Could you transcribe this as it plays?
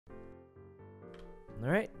All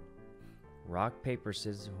right. Rock, paper,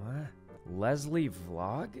 scissors. What? Leslie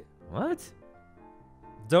vlog? What?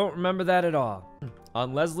 Don't remember that at all.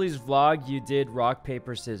 On Leslie's vlog, you did rock,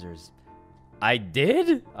 paper, scissors. I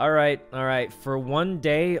did? All right. For one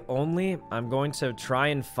day only, I'm going to try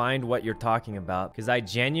and find what you're talking about because I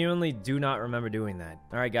genuinely do not remember doing that.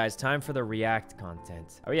 All right, guys, time for the react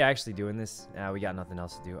content. Are we actually doing this? We got nothing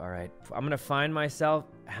else to do. All right. I'm going to find myself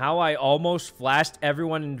how I almost flashed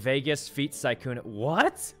everyone in Vegas feat Sykkuno.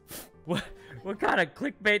 What? What kind of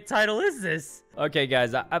clickbait title is this? Okay,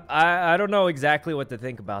 guys, I don't know exactly what to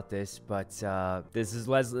think about this, but this is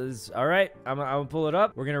Leslie's. All right, I'm gonna pull it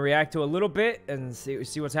up. We're gonna react to a little bit and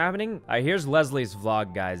see what's happening. All right, here's Leslie's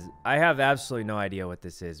vlog, guys. I have absolutely no idea what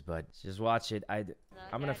this is, but just watch it. I'm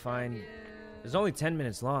gonna find. It's only 10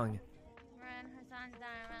 minutes long.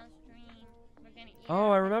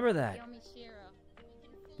 Oh, I remember that.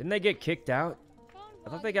 Didn't they get kicked out? I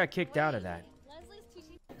thought they got kicked out of that.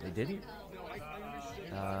 They didn't?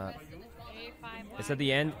 It's at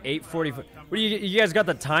the end, 8:45. What do you guys got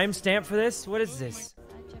the timestamp for this? What is this?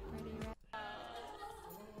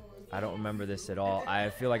 I don't remember this at all. I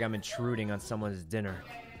feel like I'm intruding on someone's dinner.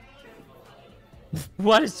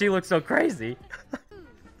 Why does she look so crazy?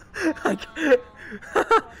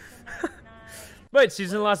 Wait,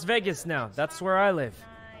 she's in Las Vegas now. That's where I live.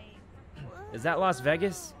 Is that Las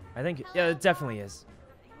Vegas? I think, yeah, it definitely is.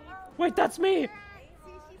 Wait, that's me.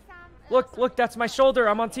 Look, that's my shoulder.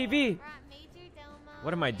 I'm on TV.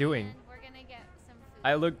 What am I doing?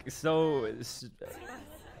 I look so...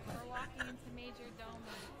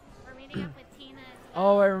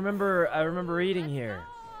 Oh, I remember eating here.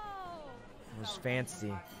 It was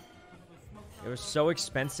fancy. It was so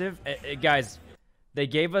expensive. Guys, they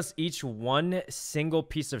gave us each one single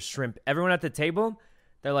piece of shrimp. Everyone at the table,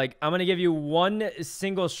 they're like, I'm going to give you one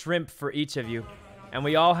single shrimp for each of you. And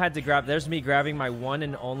we all had to grab... There's me grabbing my one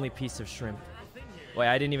and only piece of shrimp. Wait,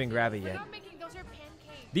 I didn't even grab it yet.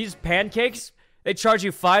 These pancakes, they charge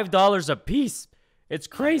you $5 a piece. It's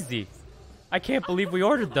crazy. I can't believe we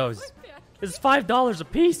ordered those. This is $5 a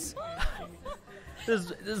piece. This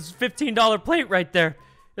is $15 plate right there.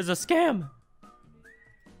 It's a scam.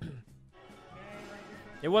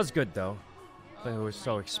 It was good, though. But it was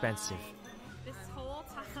so expensive.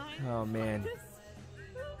 Oh, man.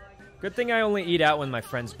 Good thing I only eat out when my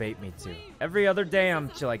friends bait me to. Every other day, I'm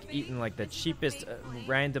like eating like the cheapest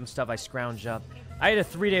random stuff I scrounge up. I had a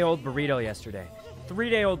 3-day-old burrito yesterday.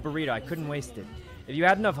 3-day-old burrito. I couldn't waste it. If you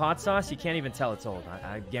add enough hot sauce, you can't even tell it's old.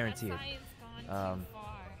 I guarantee it.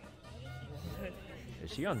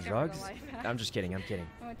 Is she on drugs? I'm just kidding. I'm kidding.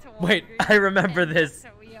 Wait, I remember this. So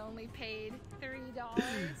we only paid $3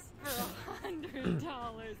 for $100.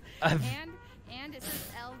 And it says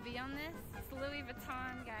LV on this. It's Louis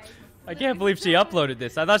Vuitton, guys. I can't believe she uploaded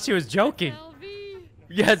this. I thought she was joking.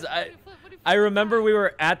 Yes, I remember we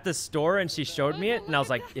were at the store and she showed me it, and I was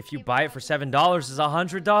like, if you buy it for $7, it's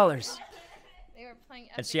 $100.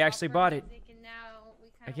 And she actually bought it.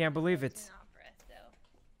 I can't believe it.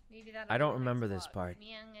 I don't remember this part.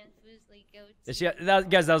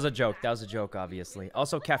 Guys, that was a joke. That was a joke, obviously.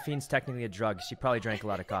 Also, caffeine's technically a drug. She probably drank a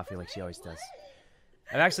lot of coffee like she always does.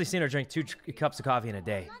 I've actually seen her drink 2 cups of coffee in a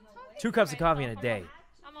day. 2 cups of coffee in a day.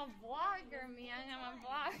 I'm a vlogger, man. I'm a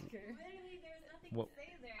vlogger. What?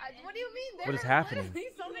 What do you mean? What is happening?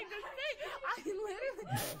 Something to say. I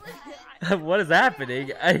literally. What is happening?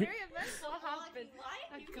 Very eventful happened.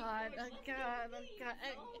 Oh god.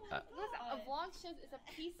 Listen, a vlog shows is a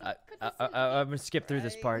piece of... I'm gonna skip through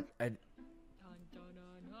this part.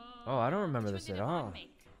 Oh, I don't remember this at all. Wait,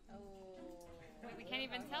 we can't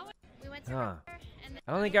even tell. We went to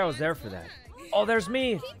I don't think I was there for that. Oh, there's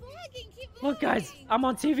me. Look, guys, I'm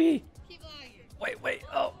on TV. Wait.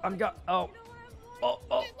 Oh,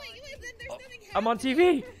 Oh. I'm on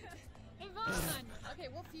TV.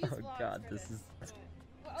 Oh God, this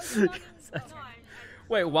is.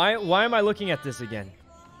 Wait, why am I looking at this again?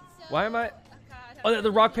 Why am I? Oh,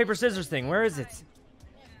 the rock paper scissors thing. Where is it?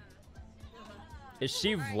 Is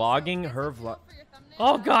she vlogging her vlog?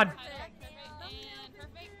 Oh God.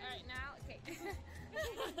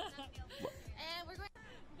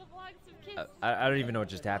 I don't even know what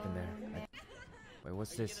just happened there. Wait,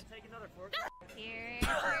 what's this?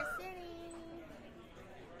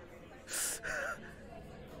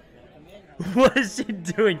 What is she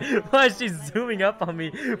doing? Why is she zooming up on me,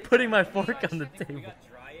 putting my fork on the table?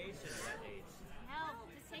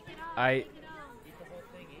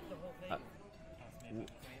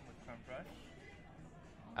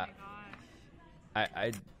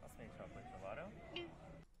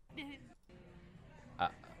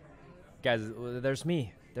 Guys, there's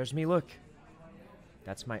me. Look.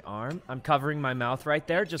 That's my arm. I'm covering my mouth right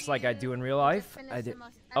there, just like I do in real life. I did.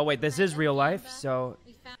 Oh wait, this is real life, so.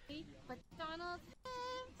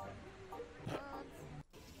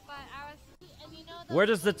 Where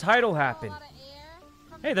does the title happen?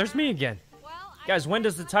 Hey, there's me again. Guys, when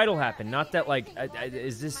does the title happen? Not that, like,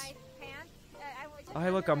 is this... Oh, hey,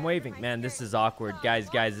 look, I'm waving. Man, this is awkward. Guys,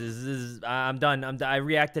 this is... I'm done. I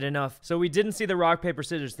reacted enough. So we didn't see the rock, paper,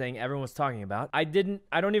 scissors thing everyone was talking about. I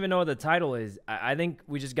don't even know what the title is. I think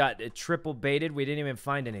we just got triple baited. We didn't even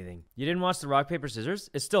find anything. You didn't watch the rock, paper, scissors?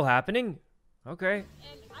 It's still happening? Okay.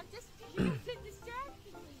 And I'm just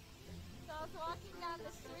distracting me. So I was walking down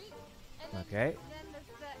the street, and then, Okay.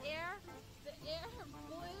 the air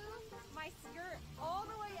blew my skirt all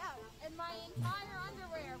the way up, and my entire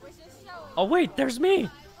underwear was just showing. Oh, wait, there's me.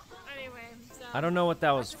 Anyway, so I don't know what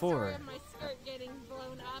that was for. my skirt getting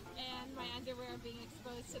blown up and my underwear being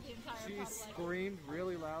exposed to the entire She public. screamed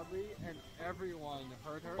really loudly, and everyone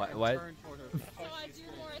heard her What- and what? turned toward her. So I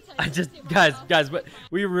drew more attention I just, to guys, myself. but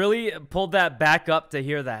we really pulled that back up to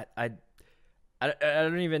hear that. I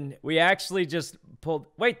don't even, we actually just pulled,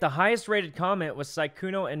 wait, the highest rated comment was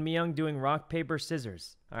Sykkuno and Myung doing rock, paper,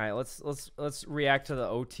 scissors. All right, let's react to the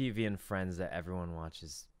OTV and friends that everyone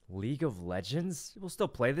watches. League of Legends? We'll still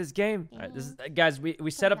play this game? All right, this is, guys, we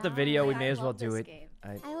set up the video, we may as well do it.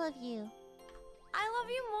 I love you. I love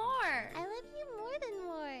you more. I love you more than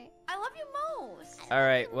more. I love you most. All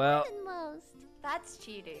right, well, More than most. That's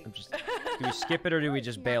cheating. I'm just, do we skip it or do we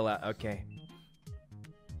just bail out? Okay.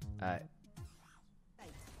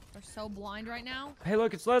 We're so blind right now. Hey,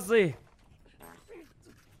 look, it's Leslie.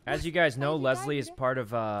 As you guys know, Leslie is part of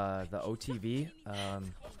the OTV. You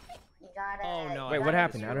gotta, Oh, no, you wait, what gotta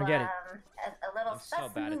happened? do, I don't get it. A little I'm so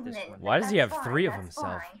sus bad at this movement, one. but Why does he that's have fine, 3 of that's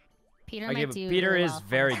himself? fine. Peter Okay, might but do Peter really is well.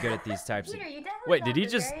 very good at these types of... Peter, you definitely Wait, did he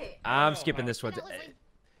got just... great. I'm skipping this one. Okay,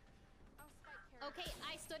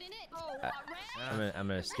 I stood in it. Oh, I'm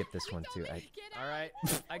gonna skip this one too. All right,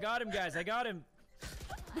 I got him, guys. I got him.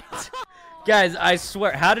 Guys, I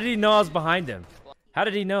swear. How did he know I was behind him? How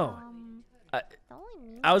did he know? It's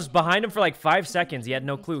only me. I was behind him for like 5 seconds. He had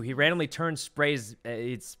no clue. He randomly turned, sprays.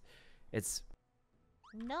 It's.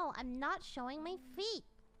 No, I'm not showing my feet.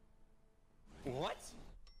 What?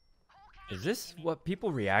 Is this what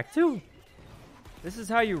people react to? This is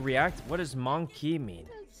how you react. What does monkey mean?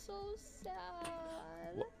 That's so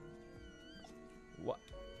sad. What?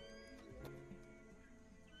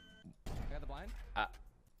 I got the blind.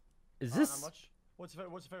 Is Not this? much. What's your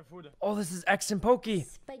favorite food? Oh, this is X and Pokey.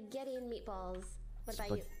 Spaghetti and meatballs. What about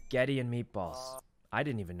you? Spaghetti and meatballs. I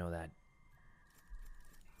didn't even know that.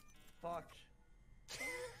 Fuck.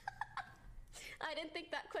 I didn't think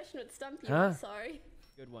that question would stump you. Huh? I'm sorry.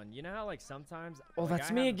 Good one. You know how like sometimes. Oh, Like, that's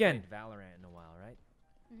I me haven't again. played Valorant in a while, right?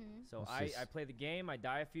 So What's I play the game. I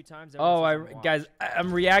die a few times. Oh, everyone says guys, watch.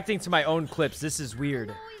 I'm reacting to my own clips. This is weird.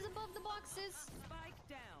 no, he's above the boxes.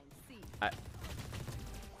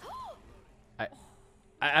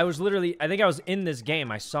 I was literally. I think I was in this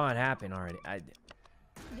game. I saw it happen already.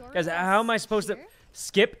 Guys, how am I supposed to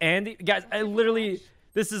skip Andy? Guys, I literally.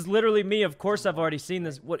 This is literally me. Of course, I've already seen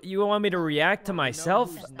this. What you want me to react to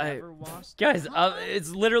myself? Guys, it's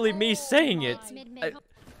literally me saying it.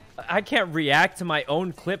 I can't react to my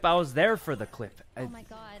own clip. I was there for the clip. Oh my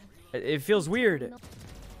god. It feels weird.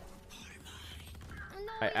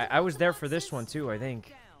 I was there for this one too, I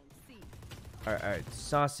think. All right,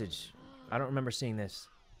 sausage. I don't remember seeing this.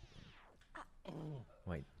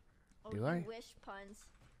 Wait, do I? You wish, Puns.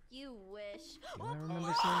 You wish. Do I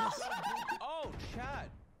remember seeing this? Oh, chat.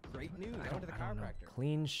 Great news. I went to the I don't know. chiropractor.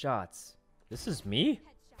 Clean shots. This is me?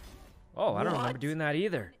 Oh, I don't remember doing that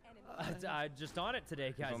either. I'm just on it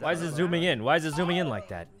today, guys. Why is it zooming in? Why is it zooming in like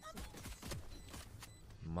that?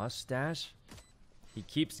 Mustache? He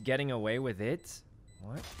keeps getting away with it?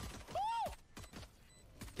 What?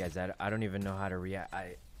 Guys, I don't even know how to react.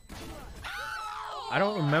 I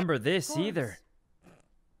don't remember this either.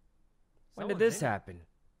 When did this happen?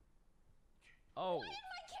 Oh.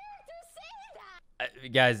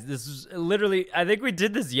 Guys, this is literally, I think we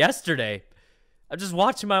did this yesterday. I'm just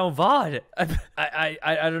watching my own VOD.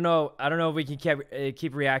 I don't know. I don't know if we can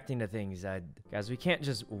keep reacting to things. Guys, we can't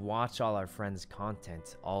just watch all our friends'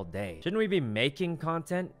 content all day. Shouldn't we be making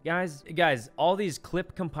content, guys? Guys, all these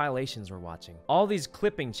clip compilations we're watching, all these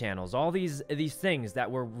clipping channels, all these things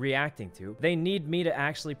that we're reacting to, they need me to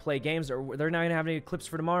actually play games, or they're not gonna have any clips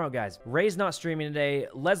for tomorrow, guys. Ray's not streaming today.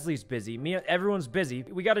 Leslie's busy. Everyone's busy.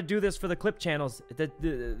 We got to do this for the clip channels.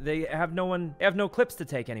 They have no clips to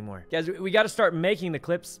take anymore, guys. We got to start making the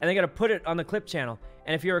clips, and they gotta put it on the clip channel.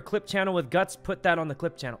 And if you're a clip channel with guts, put that on the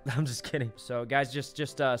clip channel. I'm just kidding. So guys, just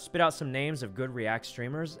spit out some names of good React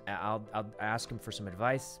streamers. I'll ask them for some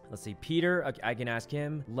advice. Let's see, Peter, I can ask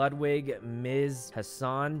him. Ludwig, Ms.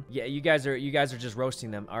 Hassan. Yeah, you guys are just roasting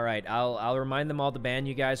them. All right, I'll remind them all to ban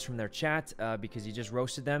you guys from their chat because you just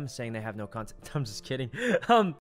roasted them, saying they have no content. I'm just kidding.